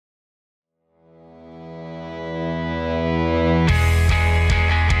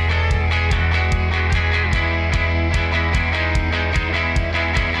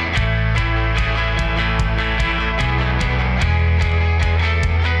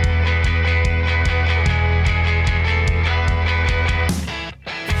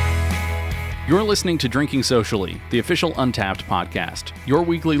You're listening to Drinking Socially, the official Untapped podcast, your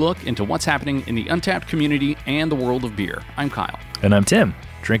weekly look into what's happening in the Untapped community and the world of beer. I'm Kyle. And I'm Tim.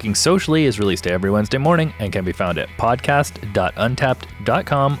 Drinking Socially is released every Wednesday morning and can be found at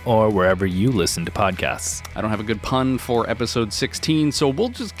podcast.untapped.com or wherever you listen to podcasts. I don't have a good pun for episode 16, so we'll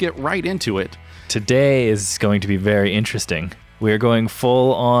just get right into it. Today is going to be very interesting. We are going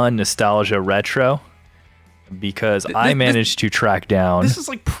full on nostalgia retro because I managed to track down... This is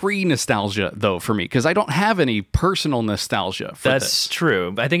like pre-nostalgia, though, for me, because I don't have any personal nostalgia for That's this.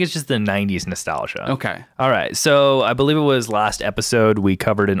 true. I think it's just the 90s nostalgia. Okay. All right. So I believe it was last episode we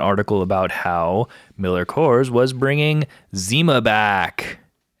covered an article about how Miller Coors was bringing Zima back.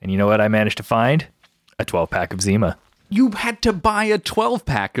 And you know what I managed to find? A 12-pack of Zima. You had to buy a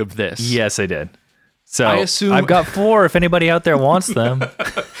 12-pack of this. Yes, I did. So I assume... I've got 4 if anybody out there wants them.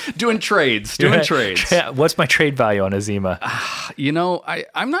 Doing trades. What's my trade value on a Zima? You know,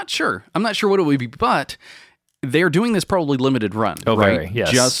 I'm not sure. I'm not sure what it would be, but they're doing this probably limited run, Oh, right? very, yes.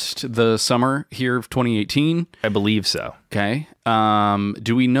 Just the summer here of 2018. I believe so. Okay.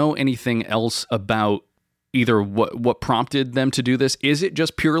 Do we know anything else about either what prompted them to do this? Is it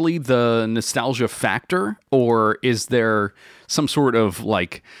just purely the nostalgia factor, or is there some sort of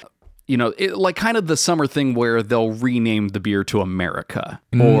like... You know, like kind of the summer thing where they'll rename the beer to America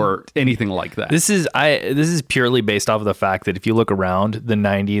or anything like that. This is purely based off of the fact that if you look around, the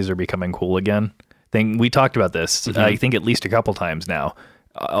 90s are becoming cool again. We talked about this, I think at least a couple times now.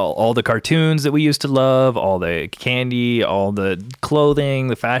 All the cartoons that we used to love, all the candy, all the clothing,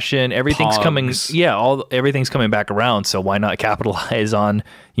 the fashion, everything's coming. Yeah, everything's coming back around. So why not capitalize on,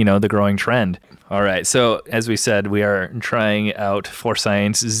 the growing trend? All right. So as we said, we are trying out For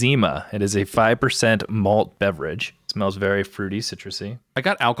Science Zima. It is a 5% malt beverage. It smells very fruity, citrusy. I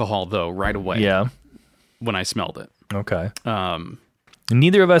got alcohol though right away. Yeah. When I smelled it. Okay.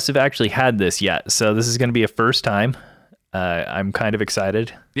 Neither of us have actually had this yet, so this is going to be a first time. I'm kind of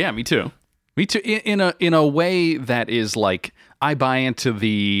excited. Yeah, me too. Me too. In a way that is like I buy into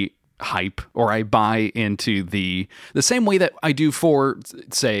the hype, or I buy into the same way that I do for,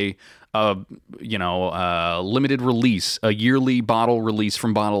 say, limited release, a yearly bottle release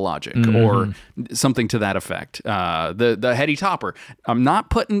from Bottle Logic, or something to that effect. The Heady Topper. I'm not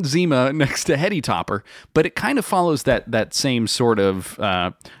putting Zima next to Heady Topper, but it kind of follows that same sort of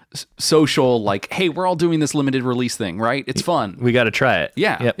social, like, hey, we're all doing this limited release thing, right? It's fun. We got to try it.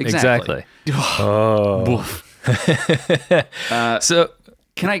 Yeah, yep, exactly. So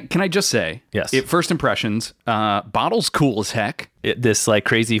can I just say, yes. First impressions, bottle's cool as heck. This like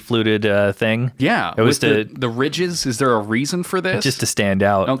crazy fluted thing. Yeah, it was the ridges. Is there a reason for this? Just to stand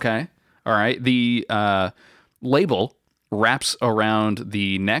out. Okay, all right. The label wraps around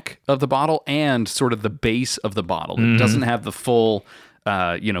the neck of the bottle and sort of the base of the bottle. It doesn't have the full,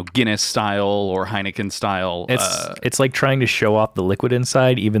 Guinness style or Heineken style. It's like trying to show off the liquid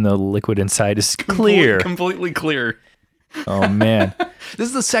inside, even though the liquid inside is clear, completely clear. Oh man, this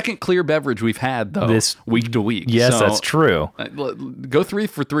is the second clear beverage we've had though, this week to week. Yes, so, that's true. Go 3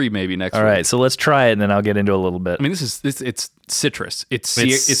 for 3 maybe next week. All right, so let's try it, and then I'll get into a little bit. I mean, it's citrus. It's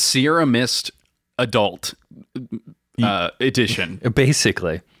Sierra Mist Adult edition.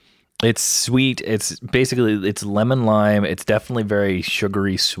 Basically, it's sweet. It's lemon lime. It's definitely very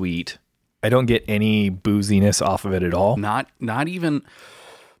sugary sweet. I don't get any booziness off of it at all. Not even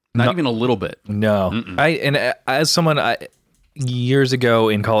a little bit. No. As someone years ago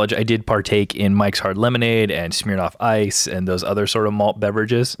in college, I did partake in Mike's Hard Lemonade and Smirnoff Ice and those other sort of malt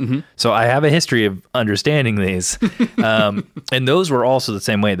beverages. So I have a history of understanding these. And those were also the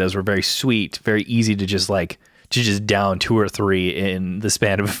same way. Those were very sweet, very easy to just down 2 or 3 in the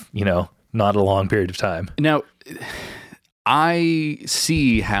span of, not a long period of time. Now, I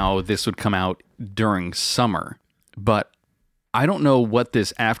see how this would come out during summer, but I don't know what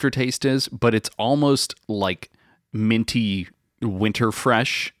this aftertaste is, but it's almost like minty winter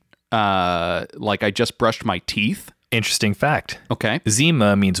fresh, like I just brushed my teeth. Interesting fact. Okay.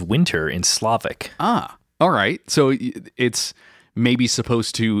 Zima means winter in Slavic. Ah, all right. So it's maybe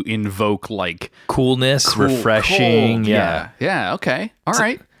supposed to invoke like coolness, refreshing. Cold. Yeah. Okay. All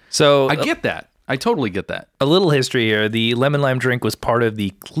right. So I get that. I totally get that. A little history here. The lemon lime drink was part of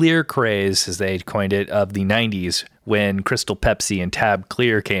the clear craze, as they coined it, of the 90s when Crystal Pepsi and Tab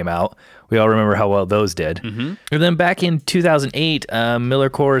Clear came out. We all remember how well those did. And then back in 2008, Miller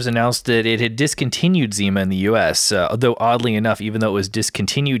Coors announced that it had discontinued Zima in the U.S. Though oddly enough, even though it was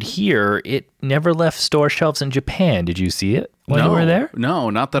discontinued here, it never left store shelves in Japan. Did you see it when you were there? No,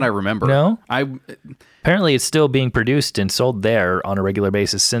 not that I remember. No? Apparently it's still being produced and sold there on a regular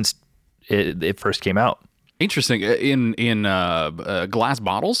basis since it first came out. Interesting. In glass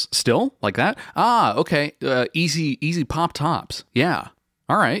bottles still like that? Ah, okay. Easy pop tops. Yeah.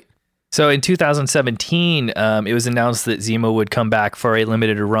 All right. So in 2017, it was announced that Zima would come back for a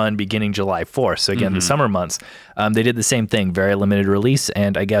limited run beginning July 4th. So again, the summer months. They did the same thing, very limited release.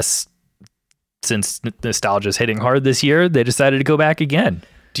 And I guess since nostalgia's hitting hard this year, they decided to go back again.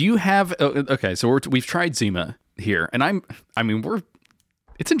 Do you have? Okay, so we've tried Zima here, and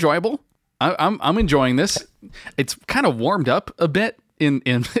it's enjoyable. I'm enjoying this. It's kind of warmed up a bit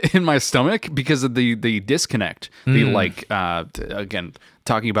in my stomach because of the disconnect. Again,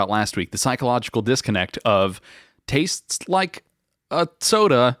 talking about last week, the psychological disconnect of tastes like a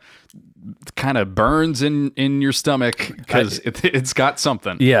soda kind of burns in your stomach because it's got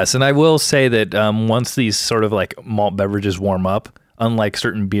something. Yes, and I will say that once these sort of like malt beverages warm up, unlike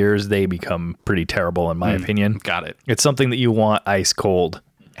certain beers, they become pretty terrible in my opinion. Got it. It's something that you want ice cold.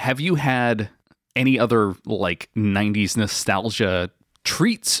 Have you had any other like 90s nostalgia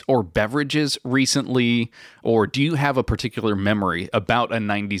treats or beverages recently, or do you have a particular memory about a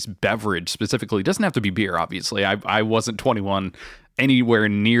 90s beverage specifically? It doesn't have to be beer, obviously. I wasn't 21 anywhere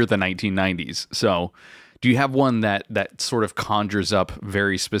near the 1990s. So do you have one that sort of conjures up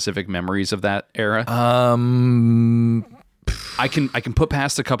very specific memories of that era? I can put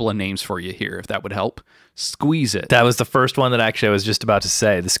past a couple of names for you here if that would help. Squeeze It. That was the first one that actually I was just about to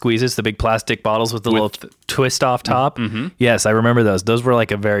say. The Squeeze It's, the big plastic bottles with the little twist off top. Mm-hmm. Yes, I remember those. Those were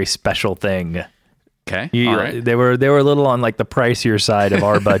like a very special thing. Okay. All right. They were a little on like the pricier side of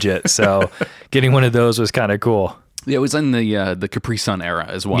our budget, so getting one of those was kind of cool. Yeah, it was in the Capri Sun era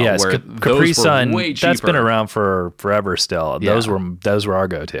as well. Yes, where Capri Sun. Way cheaper. That's been around for forever still. Yeah. Those were our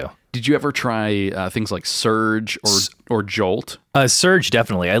go-to. Did you ever try things like Surge or Jolt? Surge,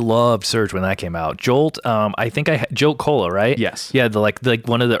 definitely. I loved Surge when that came out. Jolt, I think Jolt Cola, right? Yes. Yeah, the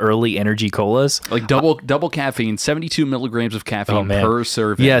one of the early energy colas. Like double caffeine, 72 milligrams of caffeine per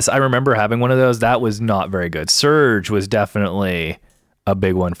serving. Yes, I remember having one of those. That was not very good. Surge was definitely a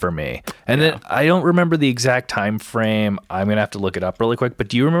big one for me. And then I don't remember the exact time frame. I'm going to have to look it up really quick. But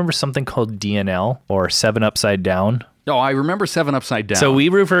do you remember something called DNL or 7 Upside Down? Oh, I remember 7 Upside Down. So we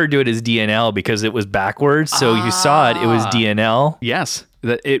referred to it as DNL because it was backwards. So you saw it was DNL. Yes,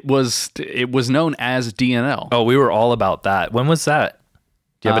 that it was known as DNL. Oh, we were all about that. When was that?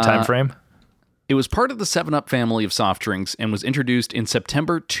 Do you have a time frame? It was part of the 7-Up family of soft drinks and was introduced in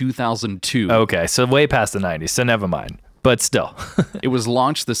September 2002. Okay, so way past the 90s, so never mind. But still. It was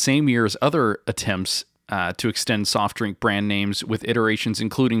launched the same year as other attempts to extend soft drink brand names with iterations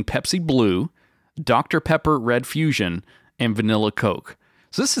including Pepsi Blue, Dr. Pepper Red Fusion, and Vanilla Coke.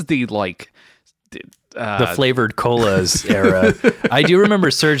 So this is the the flavored colas era. I do remember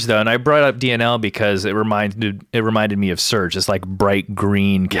Surge though, and I brought up DNL because it reminded me of Surge. It's like bright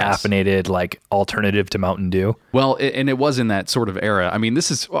green, caffeinated, like alternative to Mountain Dew. Well, and it was in that sort of era. I mean, this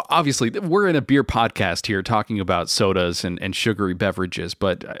is obviously we're in a beer podcast here talking about sodas and sugary beverages,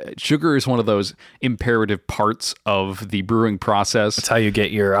 but sugar is one of those imperative parts of the brewing process. That's how you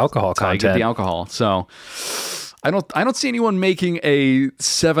get your alcohol content. How you get the alcohol. So I don't see anyone making a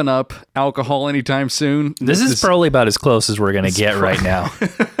 7-Up alcohol anytime soon. This is probably about as close as we're going to get right now.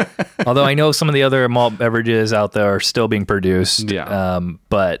 Although I know some of the other malt beverages out there are still being produced. Yeah.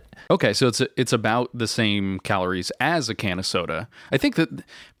 But okay, so it's about the same calories as a can of soda. I think that.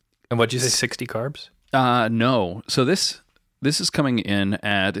 And what'd you say? 60 carbs? No. So this is coming in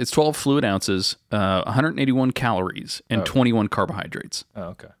at it's 12 fluid ounces, 181 calories, and 21 carbohydrates.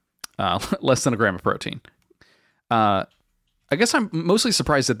 Oh, okay. Less than a gram of protein. I guess I'm mostly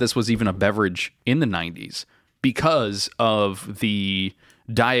surprised that this was even a beverage in the 90s because of the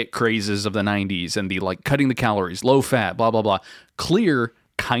diet crazes of the 90s and the like cutting the calories, low fat, blah, blah, blah. Clear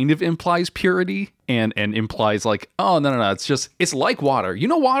kind of implies purity and implies like, oh, no. It's like water. You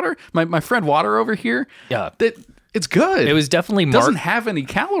know water? My friend Water over here? Yeah. It's good. It was definitely doesn't have any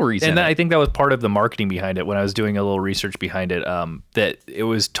calories in it. And I think that was part of the marketing behind it when I was doing a little research behind it, that it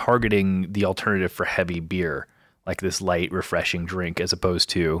was targeting the alternative for heavy beer. Like this light, refreshing drink, as opposed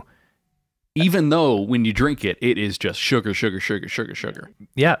to, even though when you drink it, it is just sugar.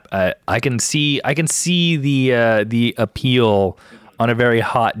 Yeah, I can see the appeal on a very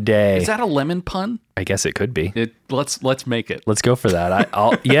hot day. Is that a lemon pun? I guess it could be. Let's make it. Let's go for that.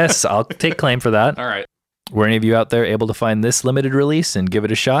 I'll take claim for that. All right. Were any of you out there able to find this limited release and give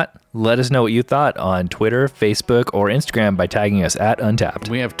it a shot? Let us know what you thought on Twitter, Facebook, or Instagram by tagging us at Untapped.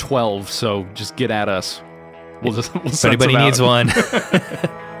 We have 12, so just get at us. We'll if anybody needs one.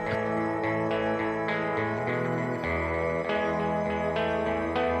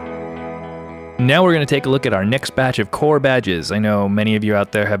 Now we're going to take a look at our next batch of core badges. I know many of you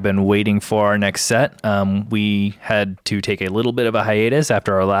out there have been waiting for our next set. We had to take a little bit of a hiatus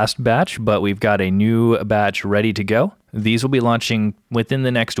after our last batch, but we've got a new batch ready to go. These will be launching within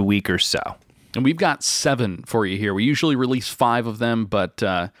the next week or so. And we've got 7 for you here. We usually release 5 of them, but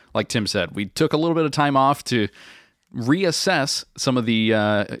like Tim said, we took a little bit of time off to reassess some of the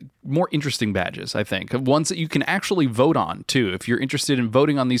more interesting badges, I think. Ones that you can actually vote on, too. If you're interested in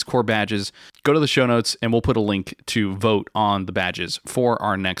voting on these core badges, go to the show notes, and we'll put a link to vote on the badges for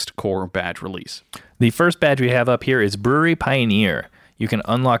our next core badge release. The first badge we have up here is Brewery Pioneer. You can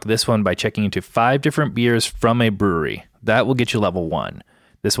unlock this one by checking into 5 different beers from a brewery. That will get you level 1.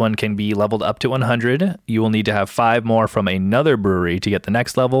 This one can be leveled up to 100. You will need to have 5 more from another brewery to get the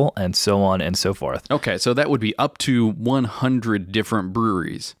next level, and so on and so forth. Okay, so that would be up to 100 different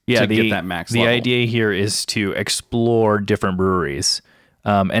breweries to get that max level. The idea here is to explore different breweries.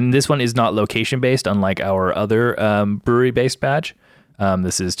 And this one is not location-based, unlike our other brewery-based badge.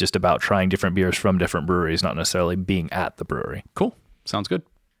 This is just about trying different beers from different breweries, not necessarily being at the brewery. Cool. Sounds good.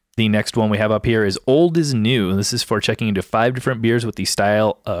 The next one we have up here is Old is New. This is for checking into 5 different beers with the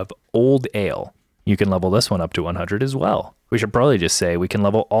style of Old Ale. You can level this one up to 100 as well. We should probably just say we can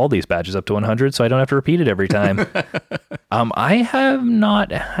level all these badges up to 100 so I don't have to repeat it every time. I have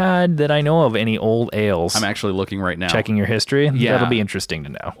not had that I know of any Old Ales. I'm actually looking right now. Checking your history? Yeah. That'll be interesting to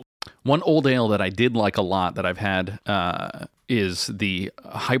know. One Old Ale that I did like a lot that I've had is the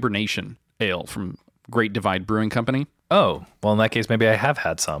Hibernation Ale from Great Divide Brewing Company. Oh, well, in that case, maybe I have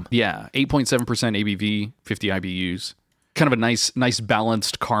had some. Yeah, 8.7% ABV, 50 IBUs. Kind of a nice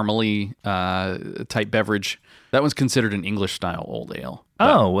balanced caramely type beverage. That one's considered an English style Old Ale.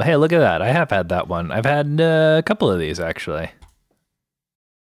 Oh, well, hey, look at that. I have had that one. I've had a couple of these, actually.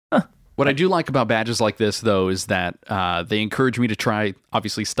 Huh. What I do like about badges like this, though, is that they encourage me to try,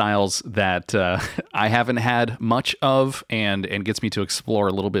 obviously, styles that I haven't had much of and gets me to explore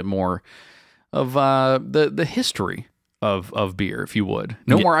a little bit more of the history of beer, if you would.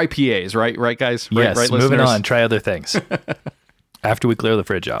 No more IPAs, right? Right, guys? Yes, right, moving listeners? on. Try other things. After we clear the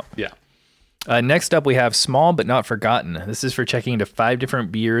fridge out. Yeah. Next up, we have Small But Not Forgotten. This is for checking into 5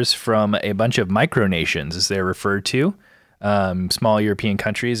 different beers from a bunch of micronations, as they're referred to. Small European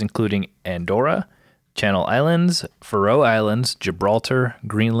countries, including Andorra, Channel Islands, Faroe Islands, Gibraltar,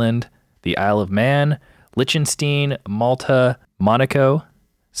 Greenland, the Isle of Man, Liechtenstein, Malta, Monaco,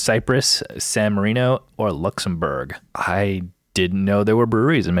 Cyprus, San Marino, or Luxembourg. I didn't know there were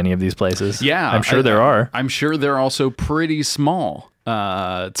breweries in many of these places. Yeah. I'm sure there are. I'm sure they're also pretty small.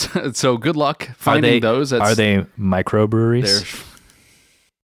 So good luck finding those. Are they microbreweries?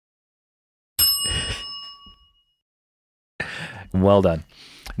 Well done.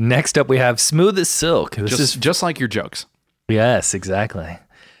 Next up, we have Smooth as Silk. This is just like your jokes. Yes, exactly.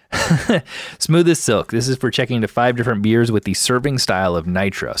 Smooth as Silk. This is for checking into 5 different beers with the serving style of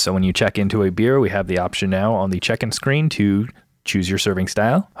Nitro. So when you check into a beer, we have the option now on the check-in screen to choose your serving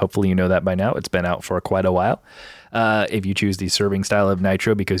style. Hopefully you know that by now. It's been out for quite a while. If you choose the serving style of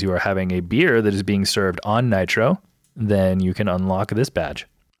Nitro because you are having a beer that is being served on Nitro, then you can unlock this badge.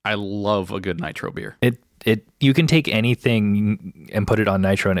 I love a good Nitro beer. You can take anything and put it on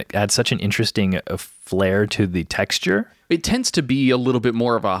Nitro, and it adds such an interesting flair to the texture. It tends to be a little bit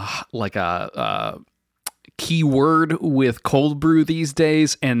more of a keyword with cold brew these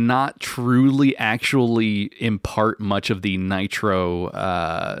days, and not truly actually impart much of the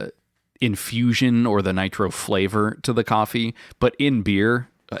Nitro infusion or the Nitro flavor to the coffee. But in beer,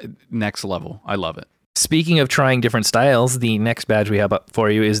 next level. I love it. Speaking of trying different styles, the next badge we have up for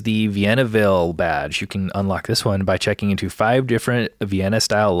you is the Viennaville badge. You can unlock this one by checking into 5 different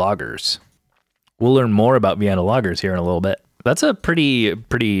Vienna-style lagers. We'll learn more about Vienna lagers here in a little bit. That's a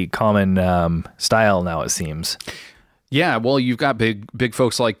pretty common style now, it seems. Yeah, well, you've got big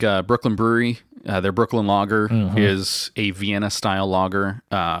folks like Brooklyn Brewery. Their Brooklyn Lager is a Vienna-style lager.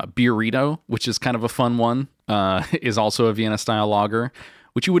 Beerito, which is kind of a fun one, is also a Vienna-style lager,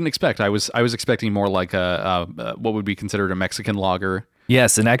 which you wouldn't expect. I was expecting more like what would be considered a Mexican lager.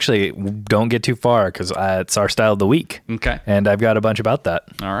 Yes, and actually, don't get too far because it's our style of the week. Okay. And I've got a bunch about that.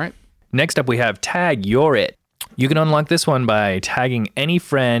 All right. Next up, we have Tag You're It. You can unlock this one by tagging any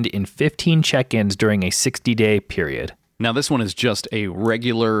friend in 15 check-ins during a 60-day period. Now, this one is just a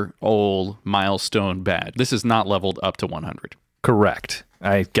regular old milestone badge. This is not leveled up to 100. Correct.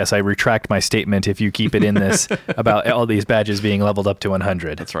 I guess I retract my statement if you keep it in this about all these badges being leveled up to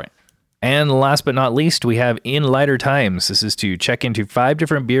 100. That's right. And last but not least, we have In Lighter Times. This is to check into 5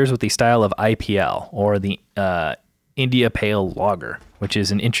 different beers with the style of IPL, or the India Pale Lager, which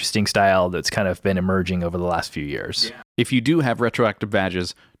is an interesting style that's kind of been emerging over the last few years. Yeah. If you do have retroactive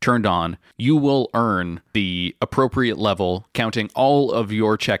badges turned on, you will earn the appropriate level, counting all of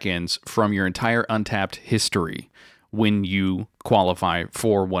your check-ins from your entire Untapped history when you qualify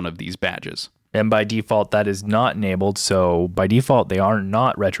for one of these badges. And by default, that is not enabled. So by default, they are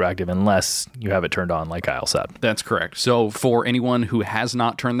not retroactive unless you have it turned on, like Kyle said. That's correct. So for anyone who has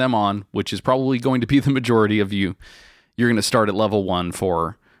not turned them on, which is probably going to be the majority of you, you're going to start at level 1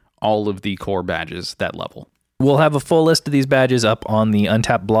 for all of the core badges, that level. We'll have a full list of these badges up on the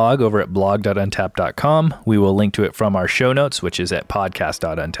Untapped blog over at blog.untapped.com. We will link to it from our show notes, which is at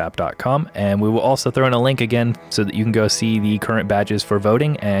podcast.untapped.com. And we will also throw in a link again so that you can go see the current badges for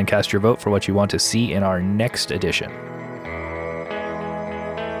voting and cast your vote for what you want to see in our next edition.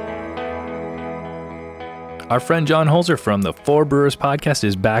 Our friend John Holzer from the Four Brewers podcast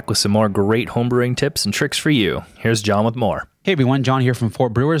is back with some more great homebrewing tips and tricks for you. Here's John with more. Hey everyone, John here from Four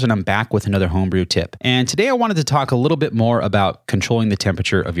Brewers, and I'm back with another homebrew tip. And today I wanted to talk a little bit more about controlling the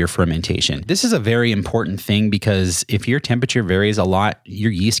temperature of your fermentation. This is a very important thing because if your temperature varies a lot,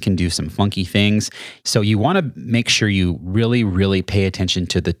 your yeast can do some funky things. So you want to make sure you really pay attention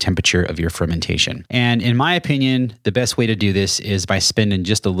to the temperature of your fermentation. And in my opinion, the best way to do this is by spending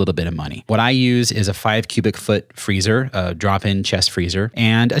just a little bit of money. What I use is a 5 cubic foot freezer, a drop-in chest freezer,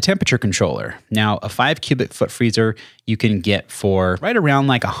 and a temperature controller. Now, a 5 cubic foot freezer you can get for right around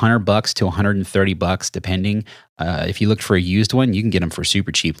like $100 to $130, depending. If you look for a used one, you can get them for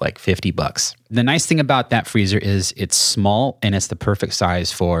super cheap, like $50. The nice thing about that freezer is it's small and it's the perfect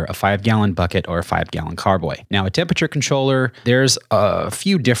size for a 5-gallon bucket or a 5-gallon carboy. Now, a temperature controller, there's a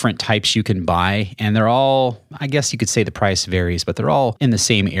few different types you can buy, and they're all, I guess you could say the price varies, but they're all in the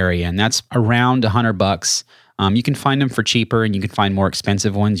same area, and that's around $100. You can find them for cheaper, and you can find more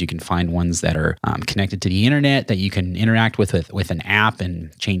expensive ones. You can find ones that are connected to the internet that you can interact with an app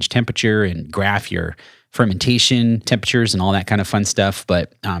and change temperature and graph your fermentation temperatures and all that kind of fun stuff.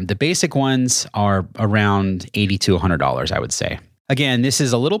 But the basic ones are around $80 to $100, I would say. Again, this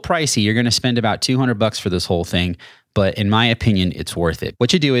is a little pricey. You're going to spend about $200 for this whole thing. But in my opinion, it's worth it.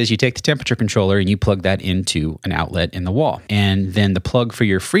 What you do is you take the temperature controller and you plug that into an outlet in the wall. And then the plug for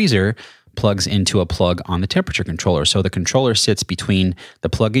your freezer plugs into a plug on the temperature controller. So the controller sits between the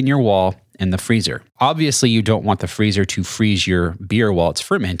plug in your wall and the freezer. Obviously, you don't want the freezer to freeze your beer while it's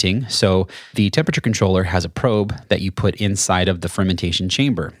fermenting. So the temperature controller has a probe that you put inside of the fermentation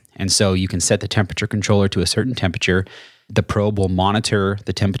chamber. And so you can set the temperature controller to a certain temperature. The probe will monitor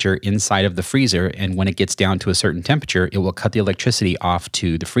the temperature inside of the freezer, and when it gets down to a certain temperature, it will cut the electricity off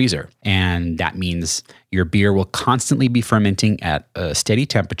to the freezer. And that means your beer will constantly be fermenting at a steady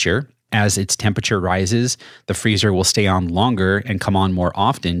temperature. As its temperature rises, the freezer will stay on longer and come on more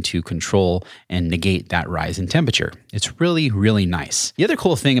often to control and negate that rise in temperature. It's really nice. The other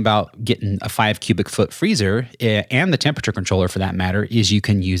cool thing about getting a 5 cubic foot freezer and the temperature controller for that matter is you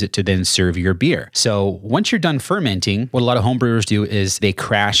can use it to then serve your beer. So once you're done fermenting, what a lot of homebrewers do is they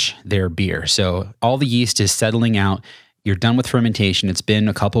crash their beer. So all the yeast is settling out. You're done with fermentation. It's been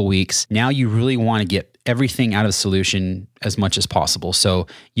a couple weeks. Now you really want to get everything out of the solution as much as possible. So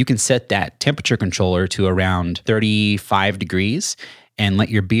you can set that temperature controller to around 35 degrees and let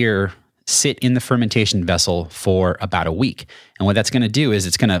your beer sit in the fermentation vessel for about a week. And what that's going to do is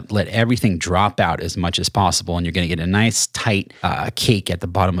it's going to let everything drop out as much as possible, and you're going to get a nice tight cake at the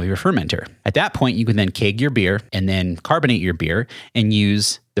bottom of your fermenter. At that point, you can then keg your beer and then carbonate your beer and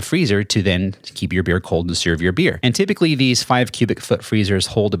use the freezer to then keep your beer cold and serve your beer. And typically these 5 cubic foot freezers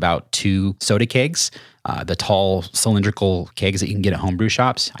hold about 2 soda kegs, the tall cylindrical kegs that you can get at homebrew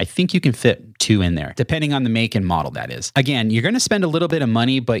shops. I think you can fit 2 in there, depending on the make and model that is. Again, you're going to spend a little bit of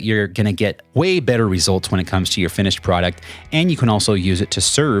money, but you're going to get way better results when it comes to your finished product, and you can also use it to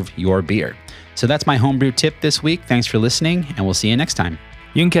serve your beer. So that's my homebrew tip this week. Thanks for listening, and we'll see you next time.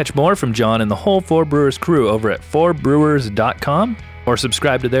 You can catch more from John and the whole Four Brewers crew over at fourbrewers.com or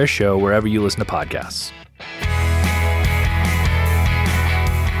subscribe to their show wherever you listen to podcasts.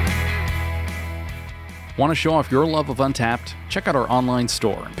 Want to show off your love of Untapped? Check out our online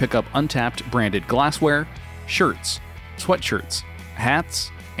store and pick up Untapped branded glassware, shirts, sweatshirts,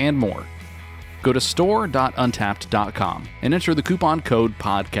 hats, and more. Go to store.untapped.com and enter the coupon code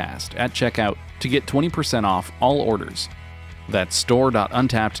PODCAST at checkout to get 20% off all orders. That's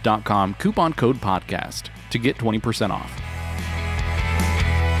store.untapped.com, coupon code PODCAST to get 20% off.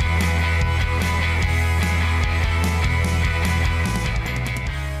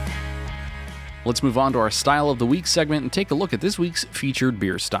 let's move on to our Style of the Week segment and take a look at this week's featured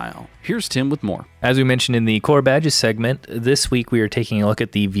beer style. Here's Tim with more. As we mentioned in the Core Badges segment, this week we are taking a look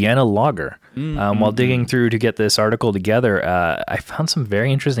at the Vienna Lager. While digging through to get this article together, I found some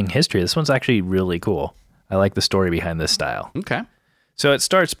very interesting history. This one's actually really cool. I like the story behind this style. Okay. So it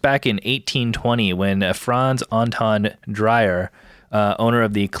starts back in 1820 when Franz Anton Dreyer, owner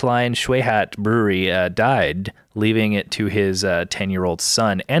of the Klein Schwehat Brewery, died, leaving it to his 10-year-old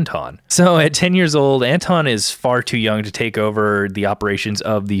son, Anton. So at 10 years old, Anton is far too young to take over the operations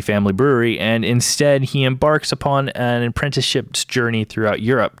of the family brewery, and instead he embarks upon an apprenticeship journey throughout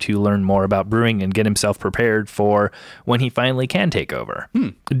Europe to learn more about brewing and get himself prepared for when he finally can take over.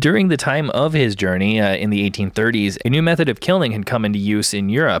 During the time of his journey in the 1830s, a new method of kilning had come into use in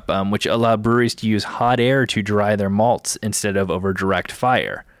Europe, which allowed breweries to use hot air to dry their malts instead of over direct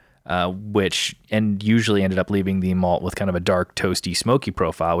fire. Which usually ended up leaving the malt with kind of a dark, toasty, smoky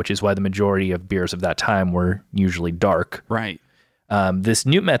profile, which is why the majority of beers of that time were usually dark. Right. This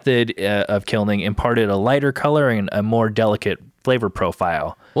new method of kilning imparted a lighter color and a more delicate flavor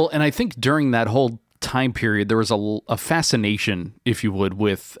profile. Well, and I think during that whole time period, there was a fascination, if you would,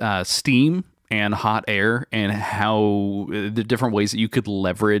 with steam and hot air and how the different ways that you could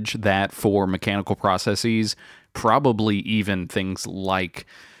leverage that for mechanical processes, probably even things like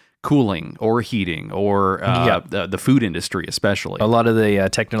cooling or heating or the food industry especially. A lot of the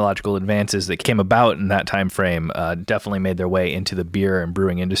technological advances that came about in that time frame definitely made their way into the beer and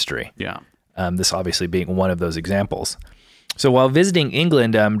brewing industry. Yeah. This obviously being one of those examples. So while visiting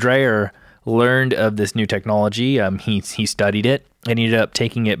England, Dreyer learned of this new technology. He studied it and ended up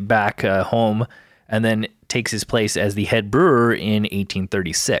taking it back home and then takes his place as the head brewer in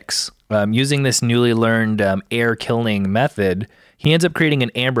 1836. Using this newly learned air kilning method, he ends up creating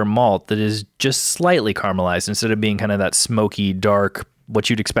an amber malt that is just slightly caramelized instead of being kind of that smoky, dark, what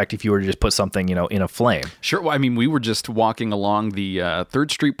you'd expect if you were to just put something, in a flame. Sure. Well, I mean, we were just walking along the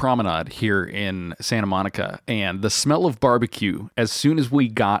 3rd Street Promenade here in Santa Monica, and the smell of barbecue, as soon as we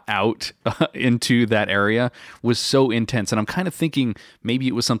got out into that area, was so intense. And I'm kind of thinking maybe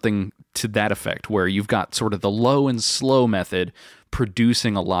it was something to that effect, where you've got sort of the low and slow method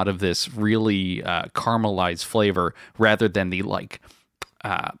producing a lot of this really caramelized flavor rather than the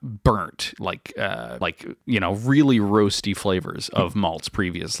burnt, really roasty flavors of malts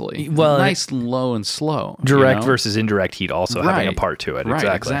previously. Well, nice low and slow. Direct versus indirect heat also having a part to it.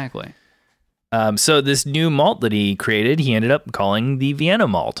 Right, exactly. So this new malt that he created, he ended up calling the Vienna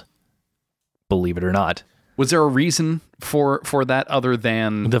malt. Believe it or not. Was there a reason for that other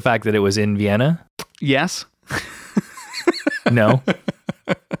than the fact that it was in Vienna? Yes. No.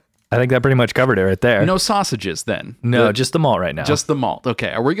 I think that pretty much covered it right there. No sausages then? No, just the malt right now. Just the malt. Okay.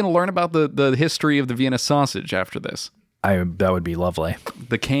 Are we going to learn about the history of the Vienna sausage after this? That would be lovely.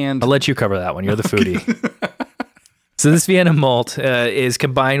 The canned... I'll let you cover that one. You're the foodie. So this Vienna malt is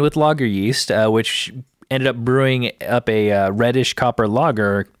combined with lager yeast, which ended up brewing up a reddish copper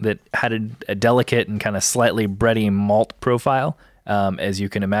lager that had a delicate and kind of slightly bready malt profile, as you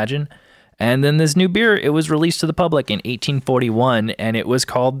can imagine. And then this new beer, it was released to the public in 1841, and it was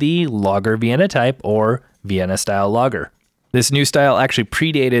called the Lager Vienna type, or Vienna-style lager. This new style actually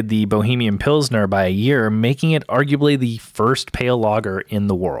predated the Bohemian Pilsner by a year, making it arguably the first pale lager in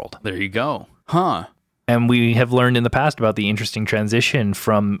the world. There you go. Huh. And we have learned in the past about the interesting transition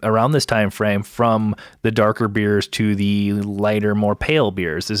from around this time frame from the darker beers to the lighter, more pale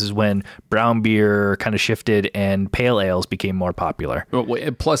beers. This is when brown beer kind of shifted and pale ales became more popular.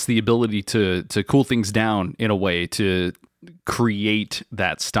 Plus the ability to cool things down in a way to create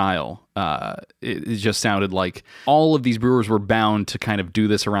that style. It just sounded like all of these brewers were bound to kind of do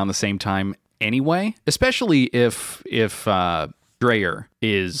this around the same time anyway, especially if Dreyer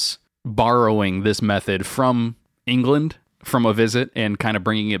is borrowing this method from England from a visit and kind of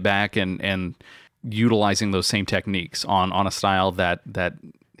bringing it back and utilizing those same techniques on a style that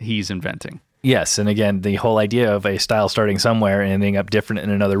he's inventing. Yes, and again, the whole idea of a style starting somewhere and ending up different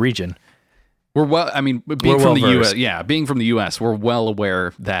in another region. Being from the US, we're well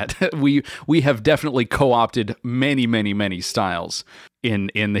aware that we have definitely co-opted many, many, many styles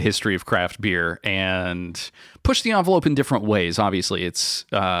in the history of craft beer and pushed the envelope in different ways. Obviously, it's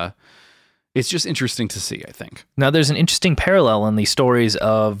just interesting to see, I think. Now, there's an interesting parallel in the stories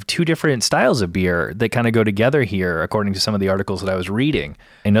of two different styles of beer that kind of go together here, according to some of the articles that I was reading.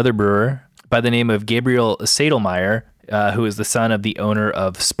 Another brewer by the name of Gabriel Sadelmeyer, who is the son of the owner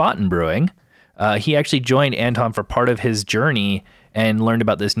of Spaten Brewing, he actually joined Anton for part of his journey and learned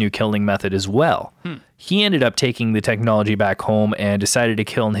about this new kilning method as well. He ended up taking the technology back home and decided to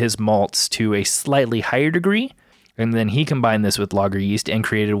kiln his malts to a slightly higher degree, And then he combined this with lager yeast and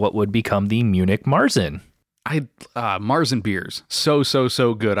created what would become the Munich Marzen. Marzen beers,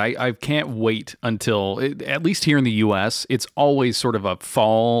 so good. I can't wait until, at least here in the U.S., it's always sort of a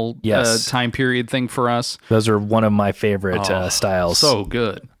fall time period thing for us. Those are one of my favorite styles. So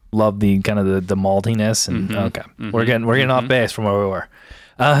good. Love the kind of the maltiness. And we're getting off base from where we were.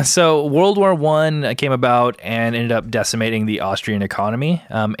 So World War I came about and ended up decimating the Austrian economy,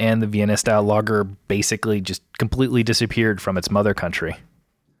 and the Vienna style lager basically just completely disappeared from its mother country.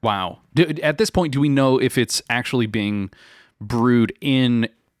 Wow. At this point, do we know if it's actually being brewed in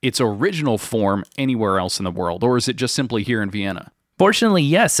its original form anywhere else in the world, or is it just simply here in Vienna? Fortunately,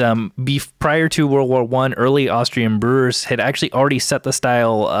 yes. Prior to World War I, early Austrian brewers had actually already set the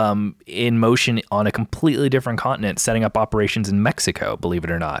style in motion on a completely different continent, setting up operations in Mexico, believe it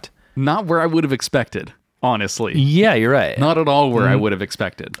or not. Not where I would have expected, honestly. Yeah, you're right. Not at all where I would have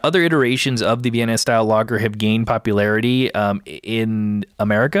expected. Other iterations of the Vienna-style lager have gained popularity in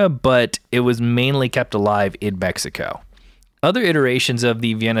America, but it was mainly kept alive in Mexico. Other iterations of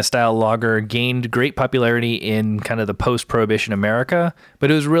the Vienna-style lager gained great popularity in kind of the post-Prohibition America, but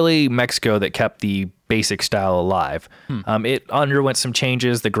it was really Mexico that kept the basic style alive. It underwent some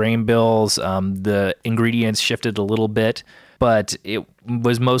changes, the grain bills, the ingredients shifted a little bit, but it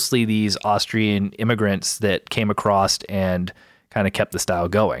was mostly these Austrian immigrants that came across and kind of kept the style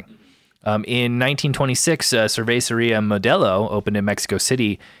going. In 1926, Cerveceria Modelo opened in Mexico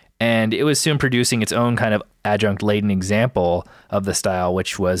City, and it was soon producing its own kind of adjunct-laden example of the style,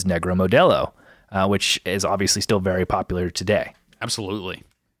 which was Negro Modelo, which is obviously still very popular today. Absolutely.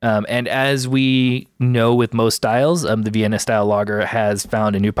 And as we know with most styles, the Vienna-style lager has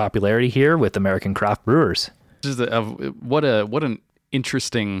found a new popularity here with American craft brewers. What an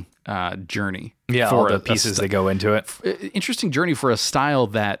interesting journey. Yeah, for all the pieces that go into it. Interesting journey for a style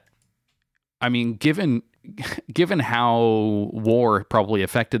that, I mean, given how war probably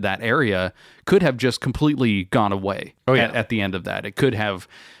affected that area, could have just completely gone away at the end of that. It could have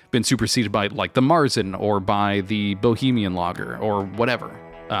been superseded by like the Marzen or by the Bohemian Lager or whatever,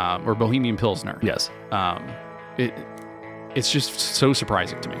 or Bohemian Pilsner. Yes. It's just so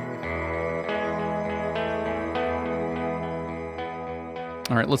surprising to me.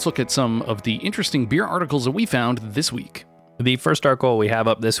 All right, let's look at some of the interesting beer articles that we found this week. The first article we have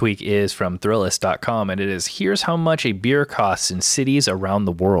up this week is from Thrillist.com, and it is, "Here's how much a beer costs in cities around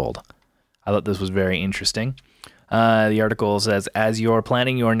the world." I thought this was very interesting. The article says, "As you're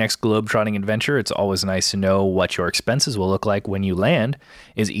planning your next globetrotting adventure, it's always nice to know what your expenses will look like when you land.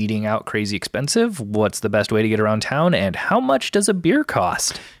 Is eating out crazy expensive? What's the best way to get around town? And how much does a beer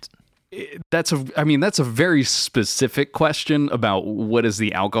cost?" That's a very specific question about what is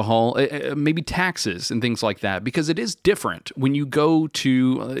the alcohol, maybe taxes and things like that, because it is different when you go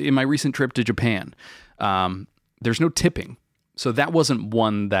to, in my recent trip to Japan, there's no tipping. So that wasn't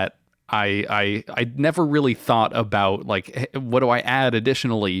one that I never really thought about, like, what do I add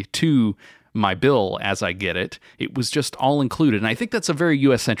additionally to my bill as I get it. It was just all included. And I think that's a very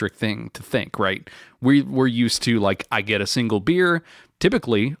US-centric thing to think, right? We're used to, like, I get a single beer.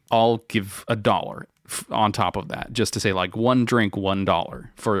 Typically, I'll give $1 on top of that, just to say, like, one drink, $1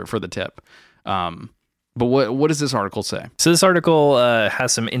 for the tip. But what does this article say? So this article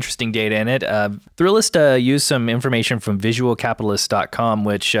has some interesting data in it. Thrillist used some information from visualcapitalist.com,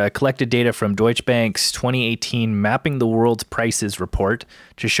 which collected data from Deutsche Bank's 2018 Mapping the World's Prices report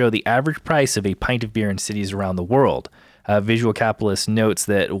to show the average price of a pint of beer in cities around the world. Visual Capitalist notes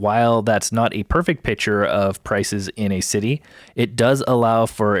that while that's not a perfect picture of prices in a city, it does allow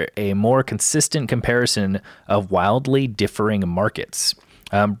for a more consistent comparison of wildly differing markets.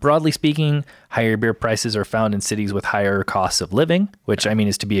 Broadly speaking, higher beer prices are found in cities with higher costs of living, which I mean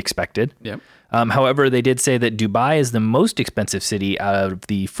is to be expected. Yep. However, they did say that Dubai is the most expensive city out of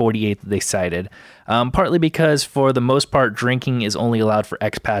the 48 that they cited, partly because for the most part, drinking is only allowed for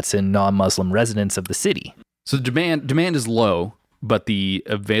expats and non-Muslim residents of the city. So demand is low, but the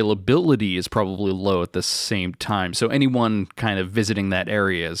availability is probably low at the same time. So anyone kind of visiting that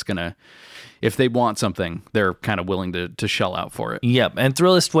area is going to, if they want something, they're kind of willing to shell out for it. Yep. And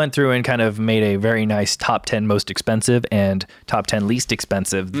Thrillist went through and kind of made a very nice top 10 most expensive and top 10 least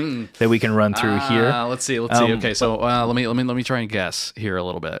expensive that we can run through here. Let's see. Okay. So let me try and guess here a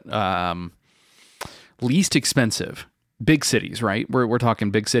little bit. Least expensive. Big cities, right? We're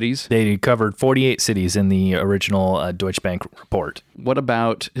talking big cities. They covered 48 cities in the original Deutsche Bank report. What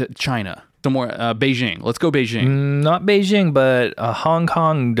about China? Somewhere, Beijing. Let's go Beijing. Not Beijing, but Hong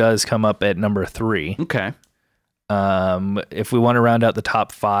Kong does come up at number 3. Okay. If we want to round out the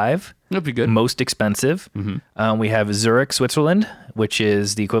top 5, that'd be good. Most expensive. We have Zurich, Switzerland, which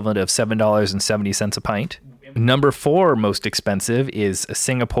is the equivalent of $7.70 a pint. Number 4 most expensive is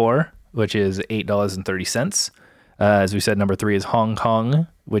Singapore, which is $8.30. As we said, number 3 is Hong Kong,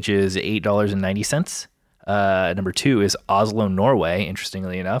 which is $8.90. Number 2 is Oslo, Norway,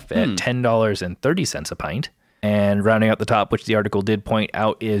 interestingly enough, at $10.30 a pint. And rounding out the top, which the article did point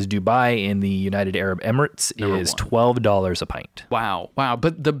out, is Dubai in the United Arab Emirates is $12 a pint. Wow.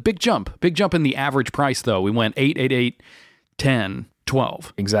 But the big jump in the average price, though. We went 8, 8, 8, 10,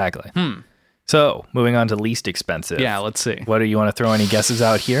 12. Exactly. So moving on to least expensive. Yeah, let's see. What do you want to throw any guesses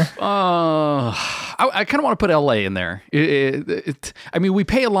out here? I kind of want to put LA in there. I mean, we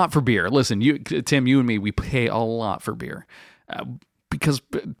pay a lot for beer. Listen, Tim, you and me, we pay a lot for beer. Because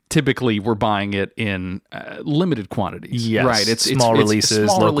typically we're buying it in limited quantities. Yes. Right. It's small releases,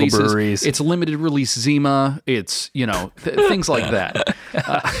 small local releases. breweries. It's limited release Zima. It's, things like that.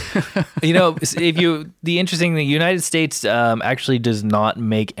 The interesting thing, the United States actually does not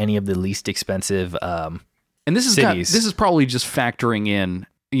make any of the least expensive And this cities. is probably just factoring in,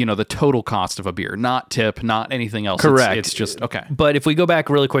 the total cost of a beer, not tip, not anything else. Correct. It's just, okay. But if we go back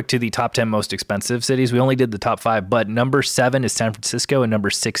really quick to the top 10 most expensive cities, we only did the top 5, but number 7 is San Francisco and number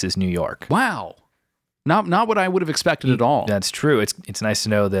 6 is New York. Wow. Not what I would have expected at all. That's true. It's nice to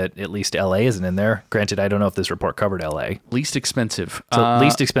know that at least LA isn't in there. Granted, I don't know if this report covered LA. Least expensive. So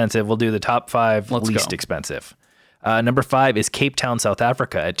least expensive, we'll do the top 5 Let's least go. expensive. Number 5 is Cape Town, South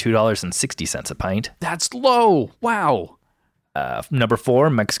Africa at $2.60 a pint. That's low. Wow. Number 4,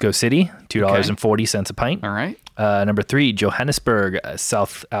 Mexico City, $2.40 a pint. All right. Number 3, Johannesburg,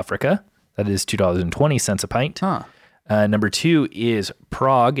 South Africa. That is $2.20 a pint. Huh. Number 2 is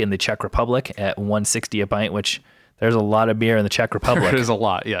Prague in the Czech Republic at $1.60 a pint, which there's a lot of beer in the Czech Republic. It is a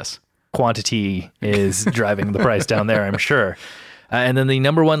lot, yes. Quantity is driving the price down there, I'm sure. And then the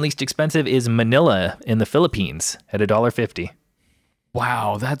number 1 least expensive is Manila in the Philippines at $1.50.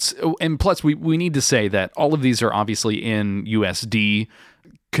 Wow, and plus we need to say that all of these are obviously in USD.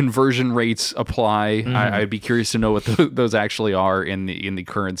 Conversion rates apply. I'd be curious to know what those actually are in the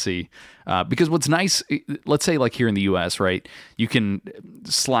currency. Because what's nice, let's say like here in the US, right? You can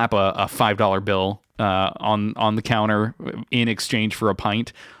slap a $5 bill on the counter in exchange for a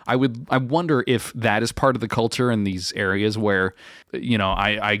pint. I wonder if that is part of the culture in these areas where,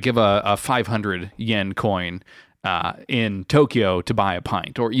 I give a 500 yen coin in Tokyo to buy a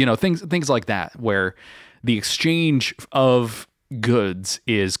pint, or things like that, where the exchange of goods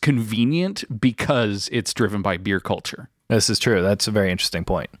is convenient because it's driven by beer culture. This is true. That's a very interesting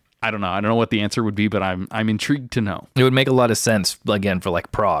point. I don't know what the answer would be, but I'm intrigued to know. It would make a lot of sense, again, for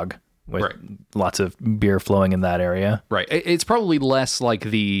like Prague, with Right. lots of beer flowing in that area. Right. It's probably less like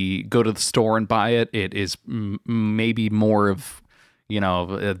the go to the store and buy it. It is maybe more of,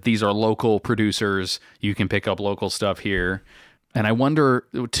 these are local producers. You can pick up local stuff here. And I wonder,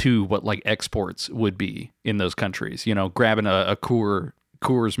 too, what like exports would be in those countries. Grabbing a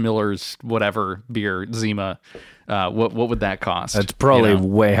Coors, Miller's, whatever beer, Zima, what would that cost? That's probably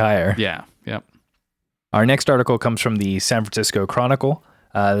way higher. Yeah. Yep. Our next article comes from the San Francisco Chronicle.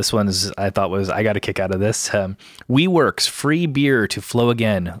 This one I got a kick out of this. WeWork's free beer to flow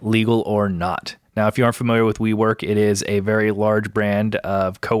again, legal or not. Now, if you aren't familiar with WeWork, it is a very large brand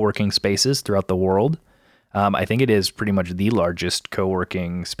of co-working spaces throughout the world. I think it is pretty much the largest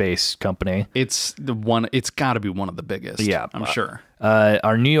co-working space company. It's got to be one of the biggest. Yeah. I'm sure.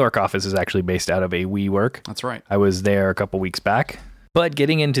 Our New York office is actually based out of a WeWork. That's right. I was there a couple weeks back. But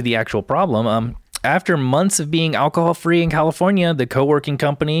getting into the actual problem, after months of being alcohol-free in California, the co-working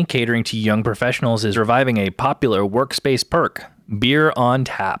company catering to young professionals is reviving a popular workspace perk, beer on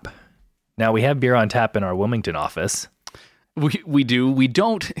tap. Now, we have beer on tap in our Wilmington office. We do. We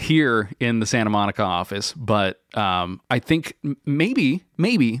don't here in the Santa Monica office, but I think maybe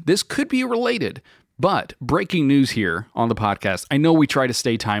this could be related. But breaking news here on the podcast. I know we try to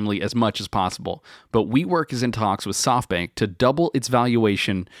stay timely as much as possible, but WeWork is in talks with SoftBank to double its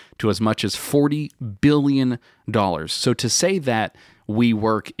valuation to as much as $40 billion. So to say that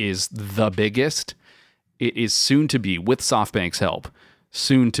WeWork is the biggest, it is soon to be, with SoftBank's help,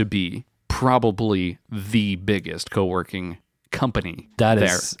 soon to be probably the biggest co-working company. That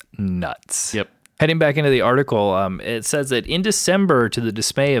there. is nuts. Yep. Heading back into the article, it says that in December, to the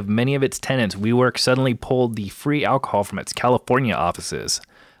dismay of many of its tenants, WeWork suddenly pulled the free alcohol from its California offices.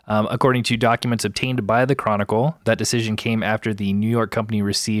 According to documents obtained by the Chronicle, that decision came after the New York company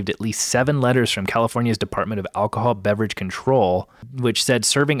received at least 7 letters from California's Department of Alcohol Beverage Control, which said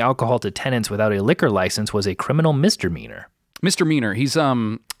serving alcohol to tenants without a liquor license was a criminal misdemeanor. Misdemeanor. He's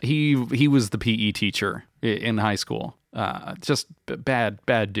he was the PE teacher in high school. Just bad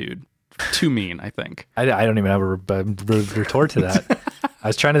dude. Too mean, I think. I don't even have a retort to that. I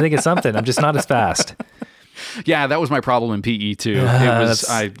was trying to think of something. I'm just not as fast. Yeah, that was my problem in PE too.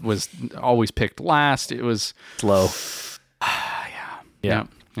 I was always picked last. It was slow. yeah.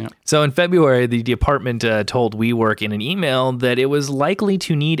 So in February, the department told WeWork in an email that it was likely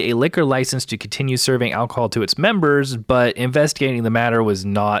to need a liquor license to continue serving alcohol to its members, but investigating the matter was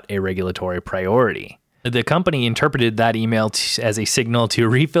not a regulatory priority. The company interpreted that email as a signal to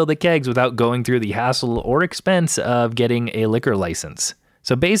refill the kegs without going through the hassle or expense of getting a liquor license.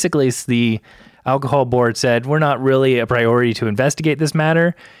 So basically, the alcohol board said, we're not really a priority to investigate this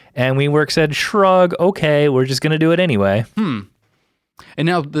matter. And WeWork said, shrug, okay, we're just going to do it anyway. And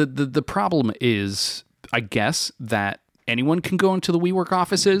now the problem is, I guess, that anyone can go into the WeWork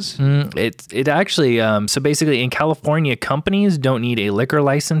offices. It actually, so basically in California, companies don't need a liquor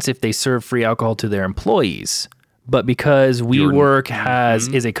license if they serve free alcohol to their employees. But because WeWork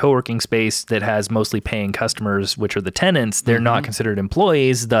is a co-working space that has mostly paying customers, which are the tenants, they're not considered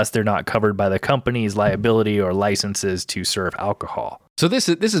employees. Thus, they're not covered by the company's liability or licenses to serve alcohol. So this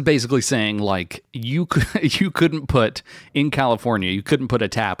is basically saying, like, you couldn't put in California, you couldn't put a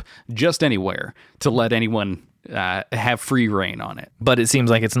tap just anywhere to let anyone have free reign on it. But it seems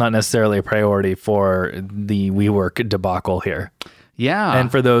like it's not necessarily a priority for the WeWork debacle here. Yeah. And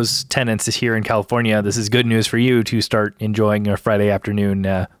for those tenants here in California, this is good news for you to start enjoying your Friday afternoon,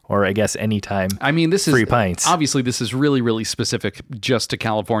 or I guess anytime. I mean, this free is pints. Obviously, this is really, really specific just to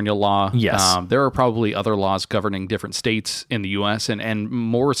California law. Yes. There are probably other laws governing different states in the U.S. and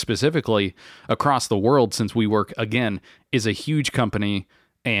more specifically across the world, since WeWork, again, is a huge company.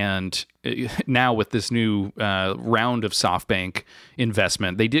 And now with this new round of SoftBank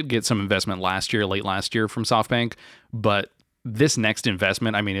investment, they did get some investment late last year from SoftBank, but this next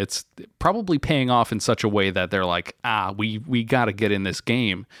investment, I mean, it's probably paying off in such a way that they're like, we got to get in this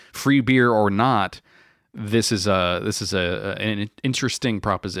game, free beer or not. This is an interesting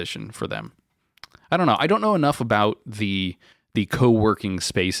proposition for them. I don't know. I don't know enough about the co-working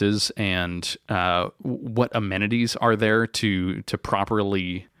spaces and what amenities are there to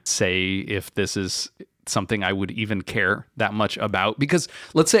properly say if this is something I would even care that much about. Because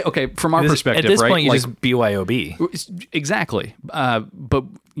let's say, okay, from our perspective, at this right? point, you just BYOB. Exactly. But,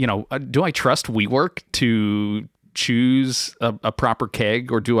 do I trust WeWork to choose a proper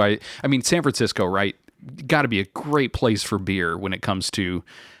keg, or do I mean, San Francisco, right? Got to be a great place for beer when it comes to,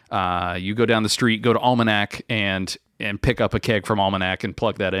 you go down the street, go to Almanac and pick up a keg from Almanac and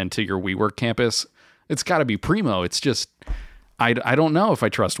plug that into your WeWork campus. It's got to be primo. It's just, I don't know if I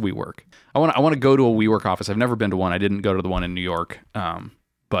trust WeWork. I want to go to a WeWork office. I've never been to one. I didn't go to the one in New York,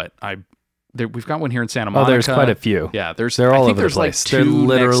 but we've got one here in Santa Monica. Oh, there's quite a few. Yeah, they're all over the place. Like they're two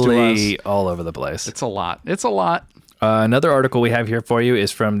literally all over the place. It's a lot. It's a lot. Another article we have here for you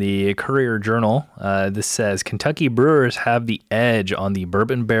is from the Courier Journal. This says Kentucky brewers have the edge on the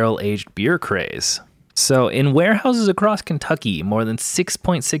bourbon barrel aged beer craze. So in warehouses across Kentucky, more than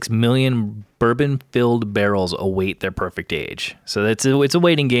 6.6 million bourbon-filled barrels await their perfect age. So it's a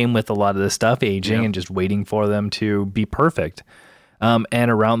waiting game with a lot of this stuff aging and just waiting for them to be perfect. And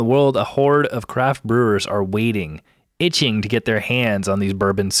around the world, a horde of craft brewers are waiting, itching to get their hands on these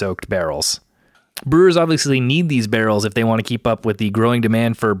bourbon-soaked barrels. Brewers obviously need these barrels if they want to keep up with the growing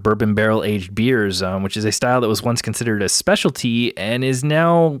demand for bourbon barrel-aged beers, which is a style that was once considered a specialty and is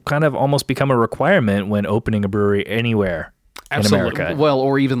now kind of almost become a requirement when opening a brewery anywhere in America. Well,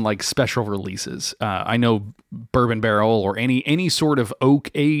 or even like special releases. I know bourbon barrel or any sort of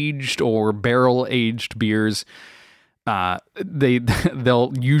oak-aged or barrel-aged beers,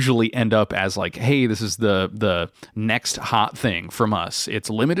 they'll usually end up as like, hey, this is the next hot thing from us. It's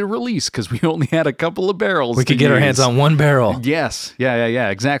limited release because we only had a couple of barrels. We could get our hands on one barrel. Yes. Yeah,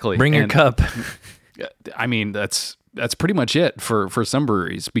 exactly. Bring your cup. I mean, that's pretty much it for some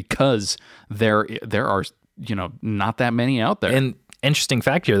breweries, because there are, not that many out there. And interesting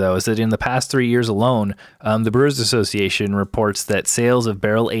fact here, though, is that in the past 3 years alone, the Brewers Association reports that sales of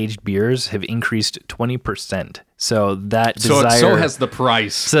barrel-aged beers have increased 20%. So that desire... So has the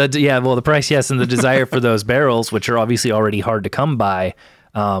price. So, yeah, well, the price, yes, and the desire for those barrels, which are obviously already hard to come by,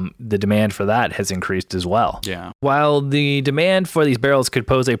 the demand for that has increased as well. Yeah. While the demand for these barrels could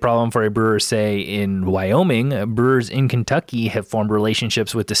pose a problem for a brewer, say, in Wyoming, brewers in Kentucky have formed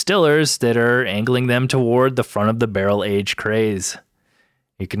relationships with distillers that are angling them toward the front of the barrel-aged craze.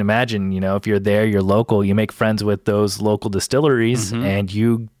 You can imagine, if you're there, you're local, you make friends with those local distilleries, and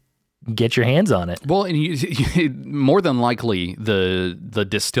you get your hands on it. Well, and you more than likely, the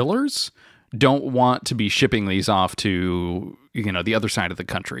distillers don't want to be shipping these off to, the other side of the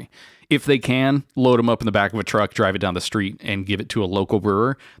country. If they can, load them up in the back of a truck, drive it down the street, and give it to a local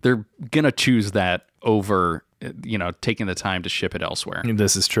brewer, they're going to choose that over taking the time to ship it elsewhere,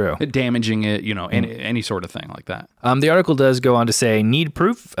 This is true. damaging it, any sort of thing like that. The article does go on to say, need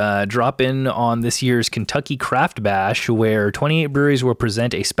proof? Drop in on this year's Kentucky Craft Bash, where 28 breweries will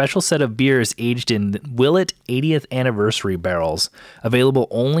present a special set of beers aged in Willet 80th anniversary barrels, available